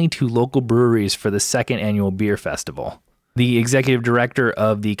only to local breweries for the second annual beer festival. The executive director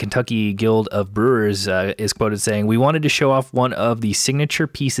of the Kentucky Guild of Brewers is quoted saying, "We wanted to show off one of the signature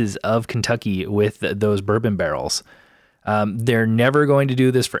pieces of Kentucky with those bourbon barrels. They're never going to do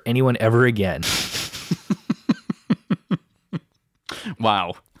this for anyone ever again."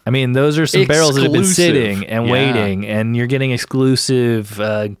 Wow. I mean, those are some barrels that have been Exclusive. sitting and waiting, and you're getting exclusive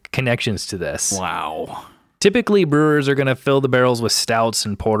connections to this. Wow. Typically, brewers are going to fill the barrels with stouts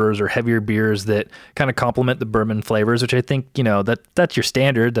and porters or heavier beers that kind of complement the bourbon flavors, which I think, that's your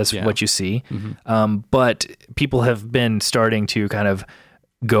standard. That's what you see. But people have been starting to kind of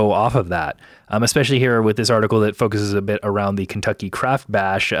go off of that, especially here with this article that focuses a bit around the Kentucky Craft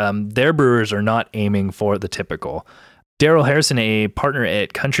Bash. Their brewers are not aiming for the typical. Daryl Harrison, a partner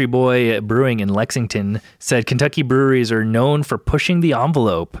at Country Boy Brewing in Lexington, said Kentucky breweries are known for pushing the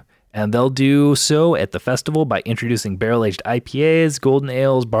envelope, and they'll do so at the festival by introducing barrel-aged IPAs, golden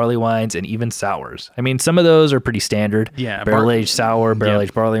ales, barley wines, and even sours. I mean, some of those are pretty standard. Yeah, Barrel-aged sour,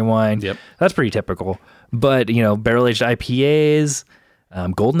 barrel-aged barley wine. Yep. That's pretty typical. But, barrel-aged IPAs,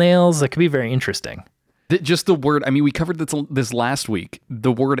 golden ales, that could be very interesting. Just the word, we covered this last week.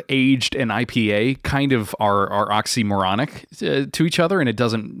 The word aged and IPA kind of are oxymoronic to each other, and it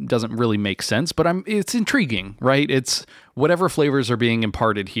doesn't really make sense, but it's intriguing, right? It's whatever flavors are being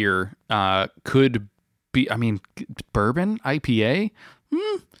imparted here could be, bourbon, IPA?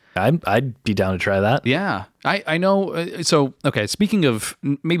 I'd be down to try that. Yeah. I know. So, okay, speaking of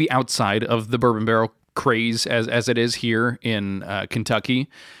maybe outside of the bourbon barrel craze as it is here in Kentucky,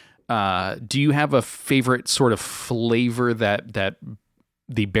 do you have a favorite sort of flavor that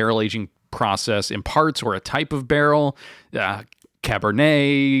the barrel aging process imparts, or a type of barrel,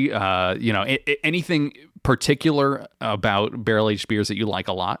 Cabernet, anything particular about barrel aged beers that you like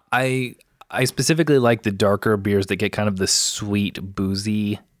a lot? I specifically like the darker beers that get kind of the sweet,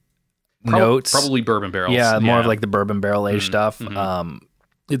 boozy notes. Probably bourbon barrels. Yeah, more of like the bourbon barrel aged stuff.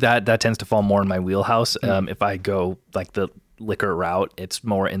 That tends to fall more in my wheelhouse. If I go like the liquor route, it's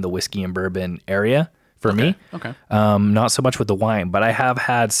more in the whiskey and bourbon area for me. Okay. Not so much with the wine, but I have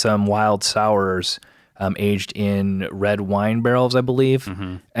had some wild sours aged in red wine barrels, I believe,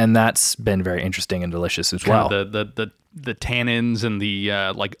 and that's been very interesting and delicious as well. The tannins and the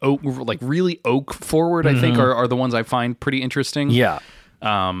like oak, like really oak forward, I think are the ones I find pretty interesting. Yeah.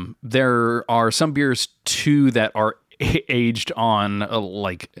 There are some beers too that are aged on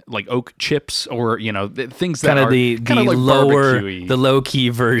like oak chips, or things that kind of are the kind of like lower, barbecue-y. the low key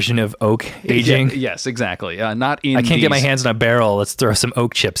version of oak aging. Yes, exactly. Not in. I can't get my hands on a barrel. Let's throw some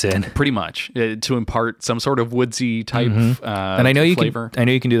oak chips in. Pretty much to impart some sort of woodsy type And I know you flavor. can. I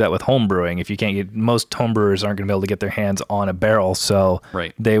know you can do that with home brewing. If you can't get, most home brewers aren't going to be able to get their hands on a barrel. So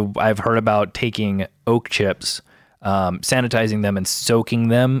Right. I've heard about taking oak chips, sanitizing them, and soaking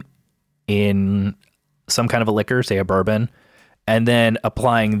them in some kind of a liquor, say a bourbon, and then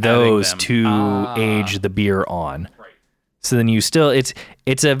applying those them. to age the beer on. Right. So then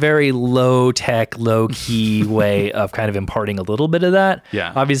it's a very low tech, low key way of kind of imparting a little bit of that.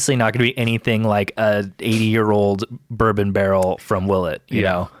 Yeah. Obviously not going to be anything like a 80-year-old bourbon barrel from Willet, you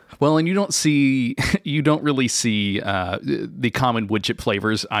know. Well, and you don't really see the common wood chip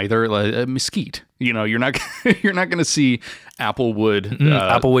flavors either. Mesquite, you're not going to see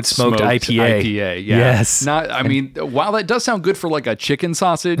Applewood smoked IPA. Yeah. Yes. While that does sound good for like a chicken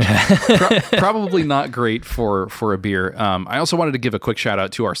sausage, probably not great for a beer. I also wanted to give a quick shout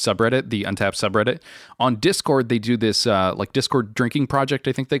out to our subreddit, the Untapped subreddit. On Discord, they do this like Discord drinking project,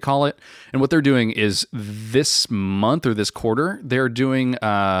 I think they call it. And what they're doing is this month or this quarter, they're doing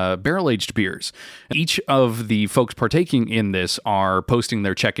barrel-aged beers. Each of the folks partaking in this are posting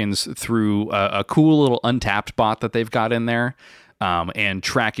their check-ins through a cool little Untapped bot that they've got in there, and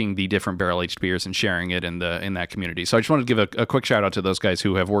tracking the different barrel-aged beers and sharing it in that community. So I just wanted to give a quick shout-out to those guys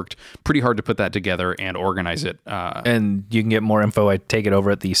who have worked pretty hard to put that together and organize it. And you can get more info, I take it,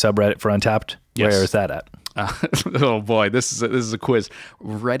 over at the subreddit for Untapped. Yes. Where is that at? Oh boy, this is a quiz.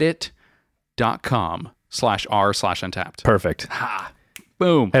 Reddit.com/r/untapped. Perfect.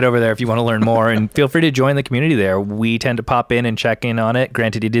 Boom. Head over there if you want to learn more, and feel free to join the community there. We tend to pop in and check in on it.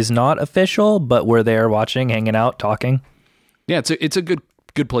 Granted, it is not official, but we're there watching, hanging out, talking. Yeah, it's a good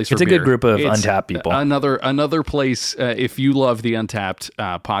place for It's a beer. good group of It's Untapped people. Another place, if you love the Untapped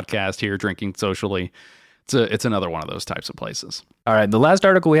podcast here, Drinking Socially, It's another one of those types of places. All right, the last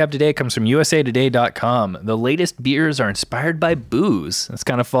article we have today comes from usatoday.com. The latest beers are inspired by booze. This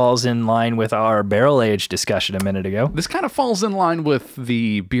kind of falls in line with our barrel age discussion a minute ago. This kind of falls in line with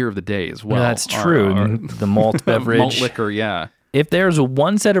the beer of the day as well. That's true. The malt beverage. Malt liquor, yeah. If there's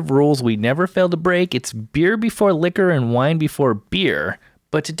one set of rules we never fail to break, it's beer before liquor and wine before beer.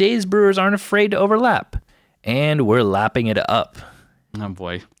 But today's brewers aren't afraid to overlap. And we're lapping it up. Oh,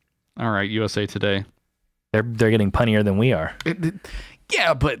 boy. All right, USA Today. They're getting punnier than we are.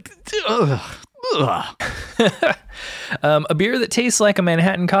 Yeah, but... A beer that tastes like a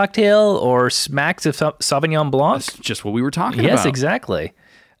Manhattan cocktail or smacks of Sauvignon Blanc? That's just what we were talking about. Yes, exactly.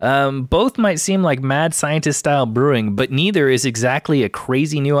 Both might seem like mad scientist-style brewing, but neither is exactly a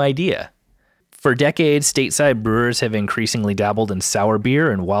crazy new idea. For decades, stateside brewers have increasingly dabbled in sour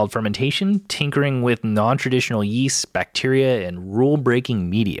beer and wild fermentation, tinkering with non-traditional yeasts, bacteria, and rule-breaking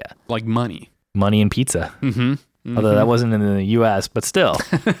media. Like money. Money and pizza. Although that wasn't in the U.S., but still.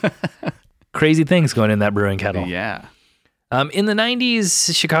 Crazy things going in that brewing kettle. Yeah. In the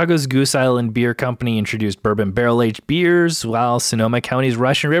 90s, Chicago's Goose Island Beer Company introduced bourbon barrel-aged beers, while Sonoma County's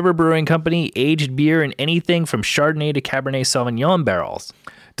Russian River Brewing Company aged beer in anything from Chardonnay to Cabernet Sauvignon barrels.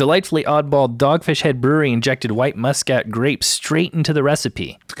 Delightfully oddball Dogfish Head Brewery injected white muscat grapes straight into the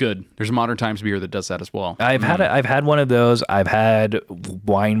recipe. It's good. There's Modern Times beer that does that as well. I've had one of those. I've had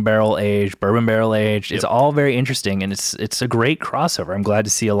wine barrel aged, bourbon barrel aged. It's all very interesting, and it's a great crossover. I'm glad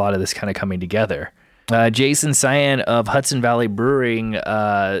to see a lot of this kind of coming together. Jason Cyan of Hudson Valley Brewing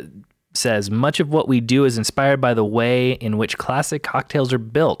says, much of what we do is inspired by the way in which classic cocktails are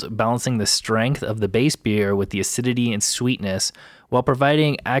built, balancing the strength of the base beer with the acidity and sweetness while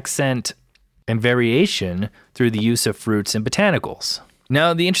providing accent and variation through the use of fruits and botanicals.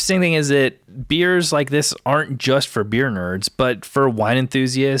 Now, the interesting thing is that beers like this aren't just for beer nerds, but for wine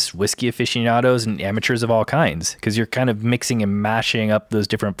enthusiasts, whiskey aficionados, and amateurs of all kinds, because you're kind of mixing and mashing up those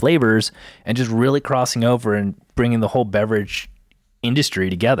different flavors and just really crossing over and bringing the whole beverage industry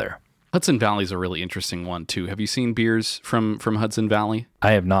together. Hudson Valley is a really interesting one, too. Have you seen beers from Hudson Valley?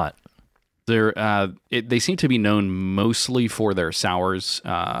 I have not. They seem to be known mostly for their sours.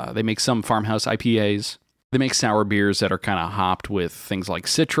 They make some farmhouse IPAs. They make sour beers that are kind of hopped with things like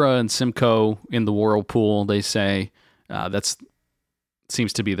Citra and Simcoe in the Whirlpool, they say. That's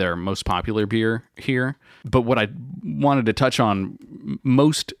seems to be their most popular beer here. But what I wanted to touch on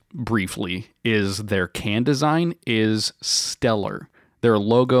most briefly is their can design is stellar. Their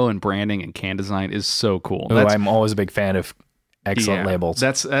logo and branding and can design is so cool. I'm always a big fan of excellent labels.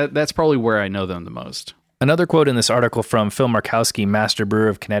 That's probably where I know them the most. Another quote in this article from Phil Markowski, master brewer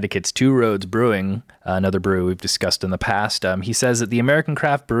of Connecticut's Two Roads Brewing, another brewery we've discussed in the past. He says that the American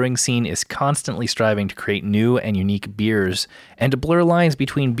craft brewing scene is constantly striving to create new and unique beers and to blur lines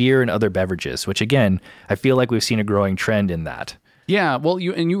between beer and other beverages, which again, I feel like we've seen a growing trend in that. Yeah, well,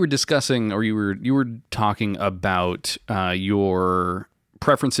 you were discussing, or you were talking about your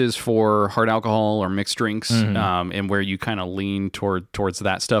preferences for hard alcohol or mixed drinks, and where you kind of lean towards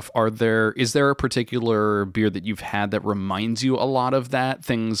that stuff. Is there a particular beer that you've had that reminds you a lot of that?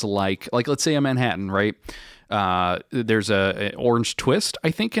 Things like let's say a Manhattan, right? There's an orange twist,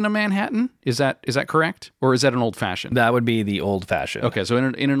 I think, in a Manhattan. Is that correct, or is that an old fashioned? That would be the old fashioned. Okay, so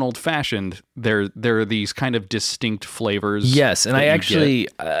in an old fashioned, there are these kind of distinct flavors. Yes, and I actually,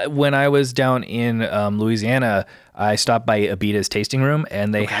 when I was down in Louisiana, I stopped by Abita's tasting room,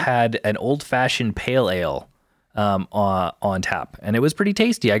 and they had an old fashioned pale ale on tap, and it was pretty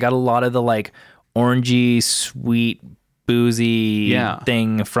tasty. I got a lot of the orangey, sweet, boozy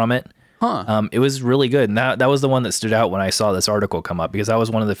thing from it. Huh. It was really good. And that was the one that stood out when I saw this article come up, because that was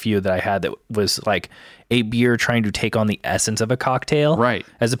one of the few that I had that was like a beer trying to take on the essence of a cocktail. Right.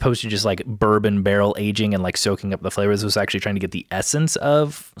 As opposed to just like bourbon barrel aging and like soaking up the flavors. It was actually trying to get the essence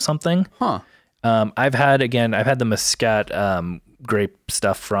of something. Huh. I've had the Muscat grape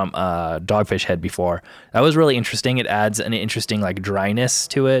stuff from Dogfish Head before. That was really interesting. It adds an interesting like dryness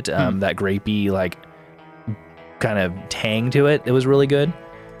to it. That grapey like kind of tang to it. It was really good.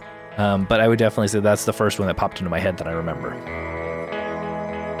 But I would definitely say that's the first one that popped into my head that I remember.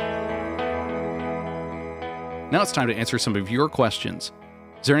 Now it's time to answer some of your questions.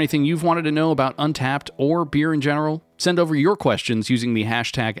 Is there anything you've wanted to know about Untappd or beer in general? Send over your questions using the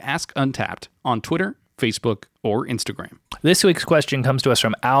hashtag AskUntappd on Twitter, Facebook, or Instagram. This week's question comes to us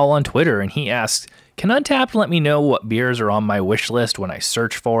from Al on Twitter, and he asks, can Untappd let me know what beers are on my wish list when I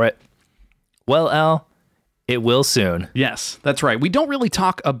search for it? Well, Al, it will soon. Yes, that's right. We don't really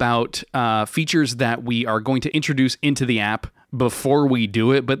talk about features that we are going to introduce into the app before we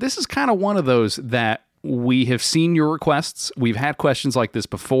do it, but this is kind of one of those that we have seen your requests. We've had questions like this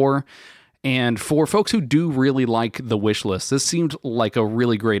before, And for folks who do really like the wish list, this seemed like a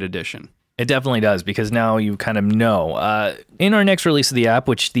really great addition. It definitely does, because now you kind of know. In our next release of the app,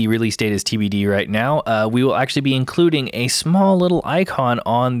 which the release date is TBD right now, we will actually be including a small little icon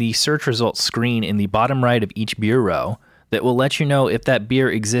on the search results screen in the bottom right of each beer row that will let you know if that beer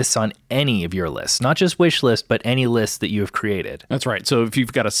exists on any of your lists, not just wish list, but any list that you have created. That's right. So if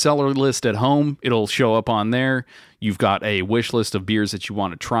you've got a cellar list at home, it'll show up on there. You've got a wish list of beers that you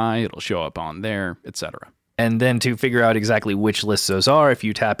want to try, it'll show up on there, etc. And then to figure out exactly which lists those are, if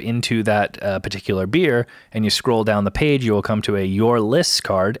you tap into that particular beer and you scroll down the page, you will come to a Your Lists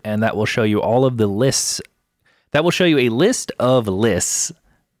card, and that will show you all of the lists. That will show you a list of lists.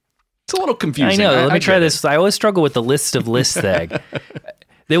 It's a little confusing. I know. Let me try this. I always struggle with the list of lists thing.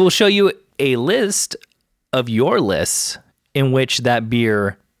 They will show you a list of your lists in which that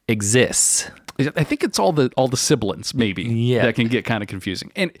beer exists. I think it's all the sibilants, maybe, that can get kind of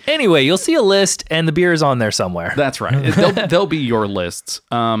confusing. And anyway, you'll see a list, and the beer is on there somewhere. That's right. They'll be your lists.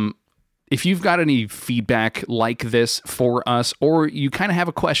 If you've got any feedback like this for us, or you kind of have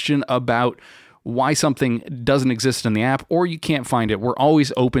a question about why something doesn't exist in the app, or you can't find it, we're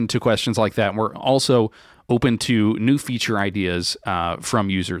always open to questions like that. We're also open to new feature ideas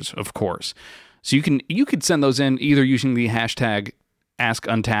from users, of course. So you could send those in either using the hashtag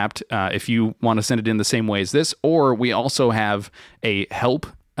 #AskUntapped if you want to send it in the same way as this, or we also have a help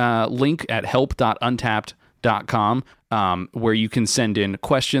link at help.untapped.com where you can send in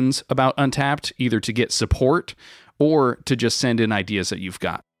questions about Untapped, either to get support or to just send in ideas that you've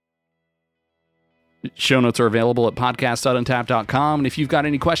got. Show notes are available at podcast.untapped.com. And if you've got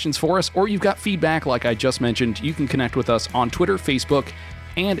any questions for us, or you've got feedback like I just mentioned, you can connect with us on Twitter, Facebook,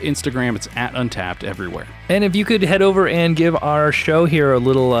 and Instagram. It's at Untapped everywhere. And if you could head over and give our show here a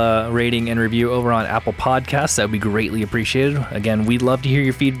little rating and review over on Apple Podcasts, that would be greatly appreciated. Again, we'd love to hear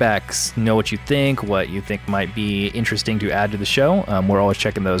your feedbacks, know what you think might be interesting to add to the show. We're always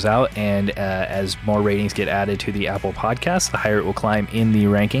checking those out. And as more ratings get added to the Apple Podcast, the higher it will climb in the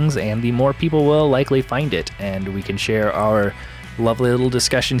rankings, and the more people will likely find it. And we can share our lovely little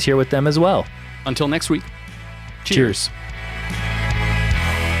discussions here with them as well. Until next week. Cheers.